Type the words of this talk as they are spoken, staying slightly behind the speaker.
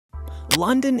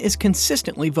London is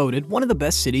consistently voted one of the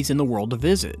best cities in the world to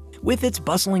visit. With its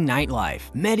bustling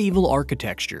nightlife, medieval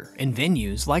architecture, and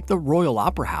venues like the Royal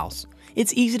Opera House,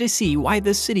 it's easy to see why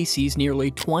this city sees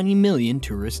nearly 20 million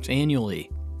tourists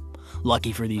annually.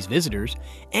 Lucky for these visitors,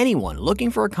 anyone looking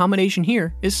for accommodation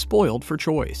here is spoiled for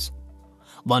choice.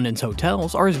 London's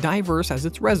hotels are as diverse as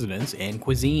its residents and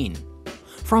cuisine.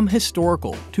 From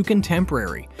historical to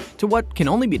contemporary to what can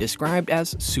only be described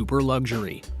as super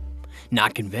luxury.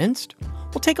 Not convinced?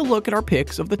 We'll take a look at our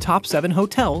picks of the top 7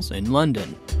 hotels in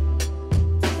London.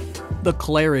 The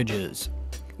Claridge's.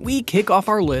 We kick off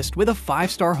our list with a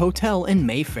 5-star hotel in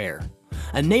Mayfair,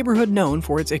 a neighborhood known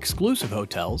for its exclusive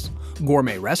hotels,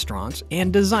 gourmet restaurants,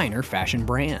 and designer fashion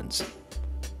brands.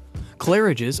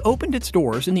 Claridge's opened its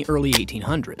doors in the early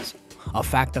 1800s, a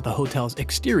fact that the hotel's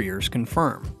exteriors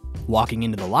confirm. Walking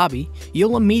into the lobby,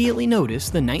 you'll immediately notice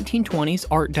the 1920s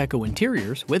Art Deco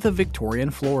interiors with a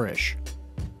Victorian flourish.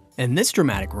 In this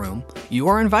dramatic room, you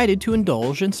are invited to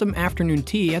indulge in some afternoon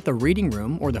tea at the reading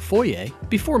room or the foyer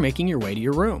before making your way to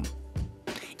your room.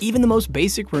 Even the most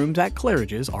basic rooms at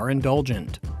Claridge's are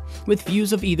indulgent, with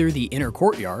views of either the inner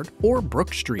courtyard or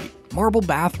Brook Street, marble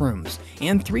bathrooms,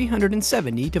 and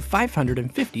 370 to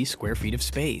 550 square feet of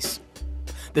space.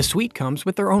 The suite comes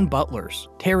with their own butlers,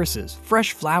 terraces,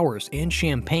 fresh flowers, and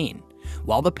champagne,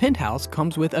 while the penthouse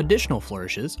comes with additional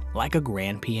flourishes like a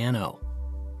grand piano.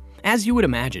 As you would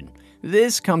imagine,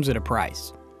 this comes at a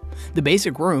price. The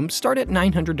basic rooms start at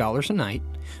 $900 a night,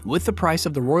 with the price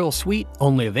of the Royal Suite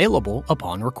only available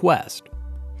upon request.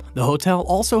 The hotel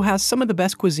also has some of the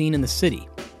best cuisine in the city.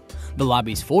 The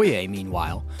lobby's foyer,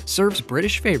 meanwhile, serves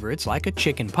British favorites like a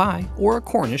chicken pie or a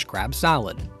Cornish crab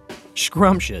salad.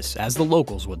 Scrumptious, as the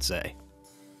locals would say.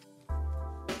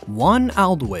 One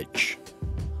Aldwych.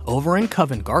 Over in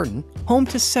Covent Garden, home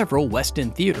to several West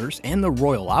End theaters and the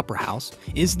Royal Opera House,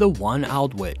 is the One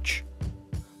Aldwych.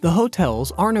 The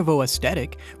hotel's Art Nouveau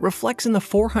aesthetic reflects in the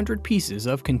 400 pieces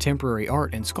of contemporary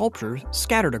art and sculptures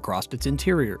scattered across its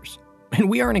interiors. And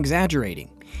we aren't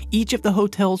exaggerating. Each of the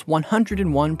hotel's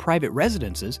 101 private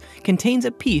residences contains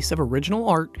a piece of original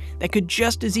art that could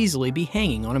just as easily be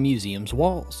hanging on a museum's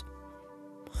walls.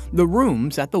 The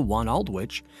rooms at the One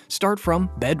Aldwych start from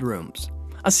bedrooms,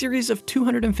 a series of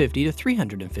 250 to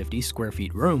 350 square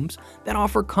feet rooms that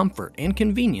offer comfort and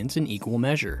convenience in equal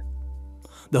measure.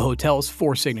 The hotel's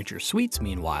 4 signature suites,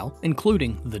 meanwhile,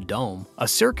 including the Dome, a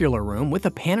circular room with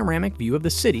a panoramic view of the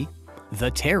city,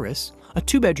 the Terrace, a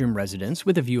 2-bedroom residence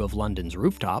with a view of London's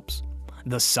rooftops,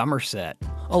 the Somerset,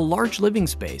 a large living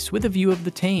space with a view of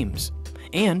the Thames,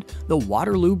 and the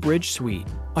Waterloo Bridge Suite,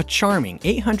 a charming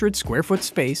 800 square foot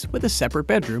space with a separate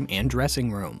bedroom and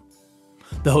dressing room.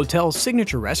 The hotel's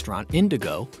signature restaurant,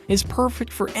 Indigo, is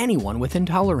perfect for anyone with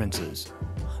intolerances.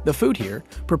 The food here,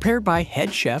 prepared by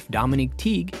head chef Dominique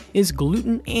Teague, is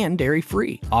gluten and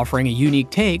dairy-free, offering a unique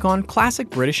take on classic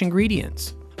British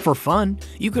ingredients. For fun,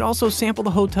 you could also sample the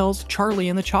hotel's Charlie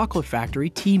and the Chocolate Factory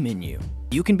tea menu.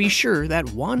 You can be sure that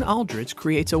One Aldwych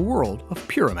creates a world of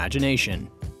pure imagination.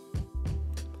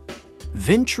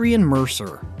 Vintry and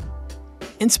Mercer.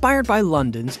 Inspired by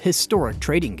London's historic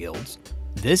trading guilds,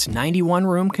 this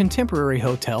 91-room contemporary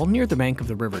hotel near the bank of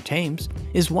the River Thames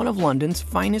is one of London's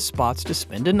finest spots to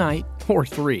spend a night or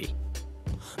 3.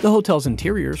 The hotel's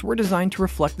interiors were designed to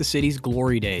reflect the city's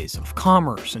glory days of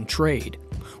commerce and trade,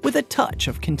 with a touch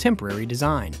of contemporary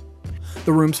design.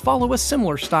 The rooms follow a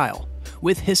similar style,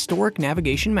 with historic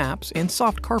navigation maps and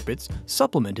soft carpets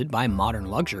supplemented by modern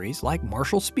luxuries like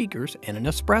Marshall speakers and an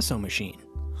espresso machine.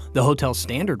 The hotel's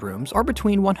standard rooms are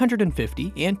between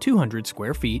 150 and 200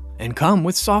 square feet and come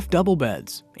with soft double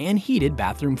beds and heated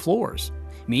bathroom floors.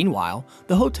 Meanwhile,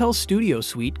 the hotel's studio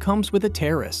suite comes with a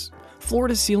terrace,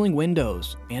 floor-to-ceiling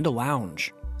windows, and a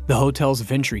lounge. The hotel's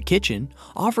Vintry Kitchen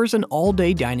offers an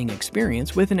all-day dining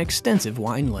experience with an extensive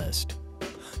wine list.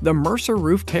 The Mercer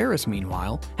Roof Terrace,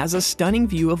 meanwhile, has a stunning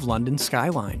view of London's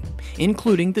skyline,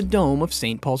 including the dome of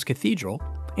St. Paul's Cathedral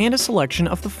and a selection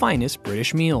of the finest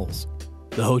British meals.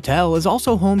 The hotel is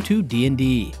also home to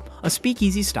D&D, a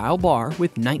speakeasy-style bar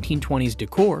with 1920s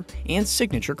decor and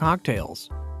signature cocktails.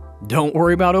 Don't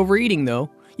worry about overeating, though.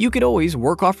 You could always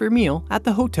work off your meal at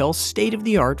the hotel's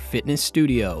state-of-the-art fitness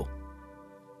studio.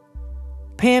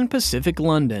 Pan Pacific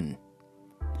London.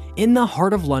 In the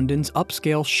heart of London's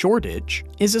upscale Shoreditch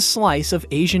is a slice of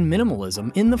Asian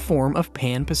minimalism in the form of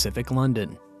Pan Pacific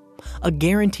London. A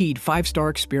guaranteed 5-star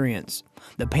experience,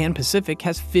 the Pan Pacific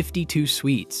has 52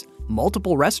 suites,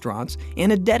 multiple restaurants,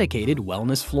 and a dedicated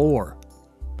wellness floor.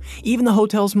 Even the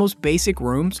hotel's most basic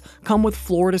rooms come with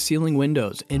floor-to-ceiling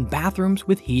windows and bathrooms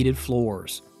with heated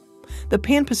floors. The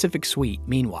Pan Pacific Suite,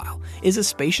 meanwhile, is a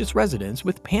spacious residence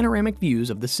with panoramic views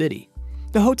of the city,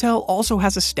 The hotel also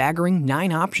has a staggering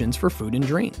 9 options for food and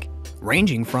drink,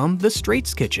 ranging from the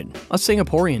Straits Kitchen, a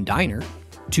Singaporean diner,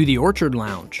 to the Orchard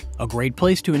Lounge, a great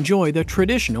place to enjoy the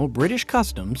traditional British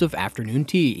customs of afternoon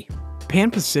tea. Pan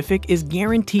Pacific is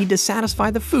guaranteed to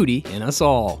satisfy the foodie in us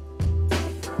all.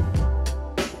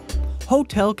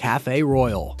 Hotel Cafe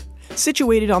Royal.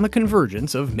 Situated on the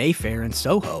convergence of Mayfair and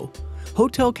Soho,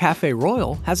 Hotel Cafe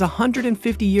Royal has a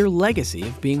 150-year legacy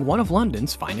of being one of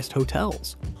London's finest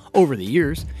hotels. Over the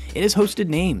years, it has hosted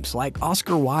names like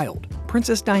Oscar Wilde,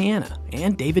 Princess Diana,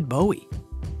 and David Bowie.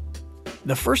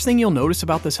 The first thing you'll notice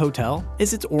about this hotel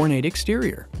is its ornate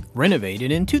exterior. Renovated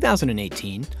in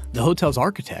 2018, the hotel's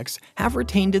architects have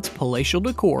retained its palatial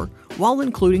decor while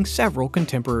including several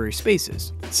contemporary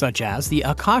spaces, such as the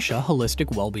Akasha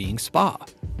Holistic Wellbeing Spa.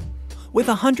 With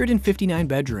 159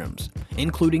 bedrooms,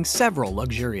 including several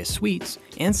luxurious suites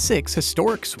and 6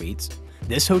 historic suites,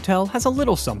 this hotel has a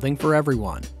little something for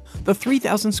everyone. The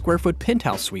 3,000 square foot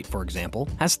penthouse suite, for example,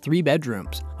 has 3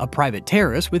 bedrooms, a private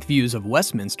terrace with views of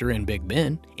Westminster and Big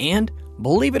Ben, and,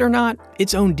 believe it or not,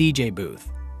 its own DJ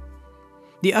booth.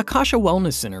 The Akasha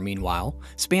Wellness Center, meanwhile,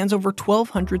 spans over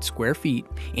 1,200 square feet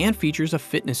and features a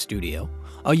fitness studio,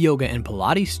 a yoga and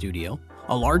Pilates studio,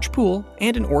 a large pool,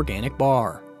 and an organic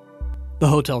bar. The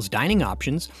hotel's dining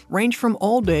options range from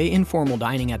all-day informal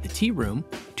dining at the tea room,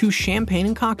 to champagne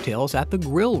and cocktails at the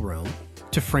grill room,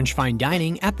 to French fine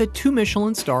dining at the 2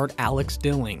 Michelin-starred Alex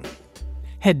Dilling.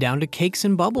 Head down to Cakes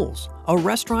and Bubbles, a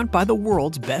restaurant by the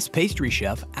world's best pastry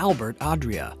chef Albert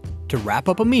Adria, to wrap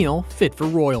up a meal fit for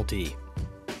royalty.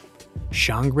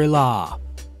 Shangri-La.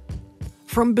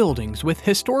 From buildings with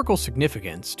historical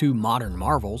significance to modern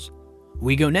marvels,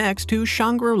 we go next to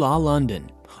Shangri-La London,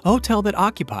 a hotel that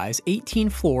occupies 18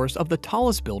 floors of the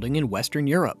tallest building in Western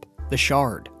Europe, the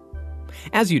Shard.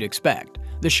 As you'd expect,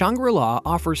 the Shangri-La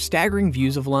offers staggering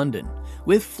views of London,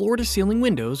 with floor-to-ceiling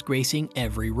windows gracing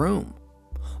every room.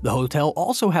 The hotel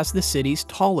also has the city's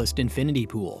tallest infinity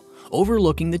pool,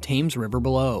 overlooking the Thames River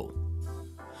below.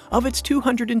 Of its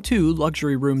 202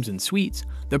 luxury rooms and suites,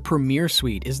 the Premier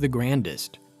Suite is the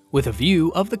grandest, with a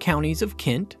view of the counties of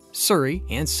Kent, Surrey,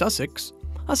 and Sussex,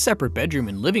 a separate bedroom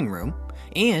and living room,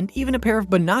 and even a pair of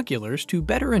binoculars to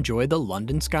better enjoy the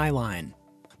London skyline.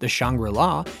 The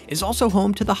Shangri-La is also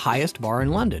home to the highest bar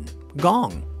in London,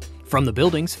 Gong. From the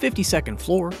building's 52nd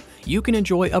floor, you can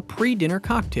enjoy a pre-dinner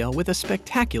cocktail with a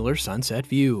spectacular sunset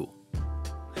view.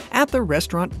 At the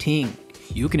restaurant Ting,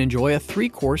 you can enjoy a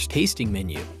 3-course tasting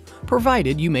menu,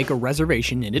 provided you make a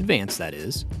reservation in advance, that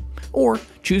is, or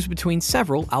choose between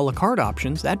several a la carte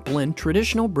options that blend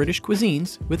traditional British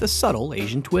cuisines with a subtle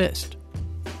Asian twist.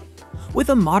 With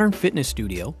a modern fitness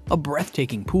studio, a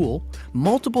breathtaking pool,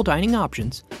 multiple dining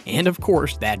options, and of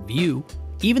course that view,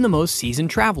 even the most seasoned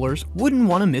travelers wouldn't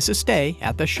want to miss a stay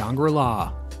at the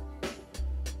Shangri-La.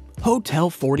 Hotel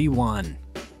 41.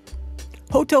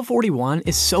 Hotel 41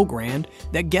 is so grand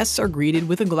that guests are greeted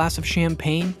with a glass of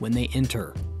champagne when they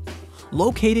enter.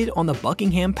 Located on the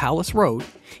Buckingham Palace Road,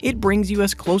 it brings you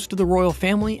as close to the royal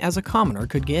family as a commoner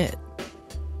could get.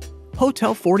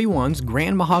 Hotel 41's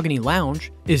Grand Mahogany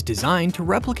Lounge is designed to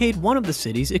replicate one of the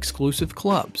city's exclusive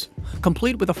clubs,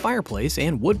 complete with a fireplace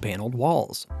and wood-paneled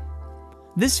walls.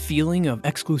 This feeling of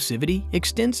exclusivity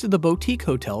extends to the boutique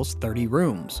hotel's 30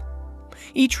 rooms.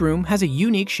 Each room has a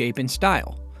unique shape and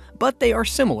style, but they are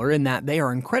similar in that they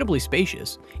are incredibly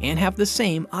spacious and have the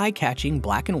same eye-catching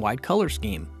black and white color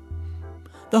scheme.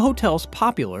 The hotel's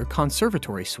popular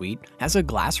conservatory suite has a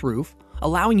glass roof,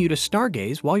 allowing you to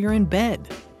stargaze while you're in bed.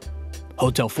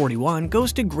 Hotel 41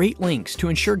 goes to great lengths to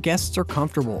ensure guests are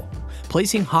comfortable,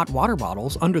 placing hot water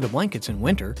bottles under the blankets in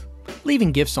winter,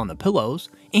 leaving gifts on the pillows,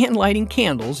 and lighting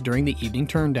candles during the evening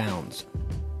turndowns.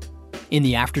 In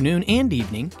the afternoon and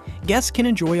evening, guests can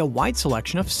enjoy a wide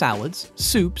selection of salads,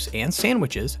 soups, and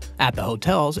sandwiches at the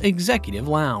hotel's executive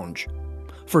lounge.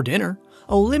 For dinner,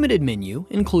 a limited menu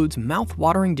includes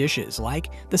mouth-watering dishes like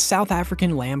the South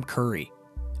African lamb curry.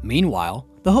 Meanwhile,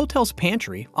 the hotel's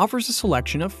pantry offers a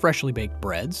selection of freshly baked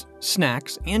breads,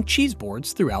 snacks, and cheese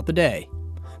boards throughout the day.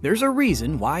 There's a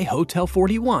reason why Hotel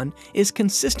 41 is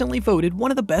consistently voted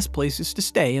one of the best places to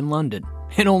stay in London,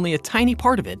 and only a tiny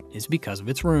part of it is because of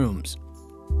its rooms.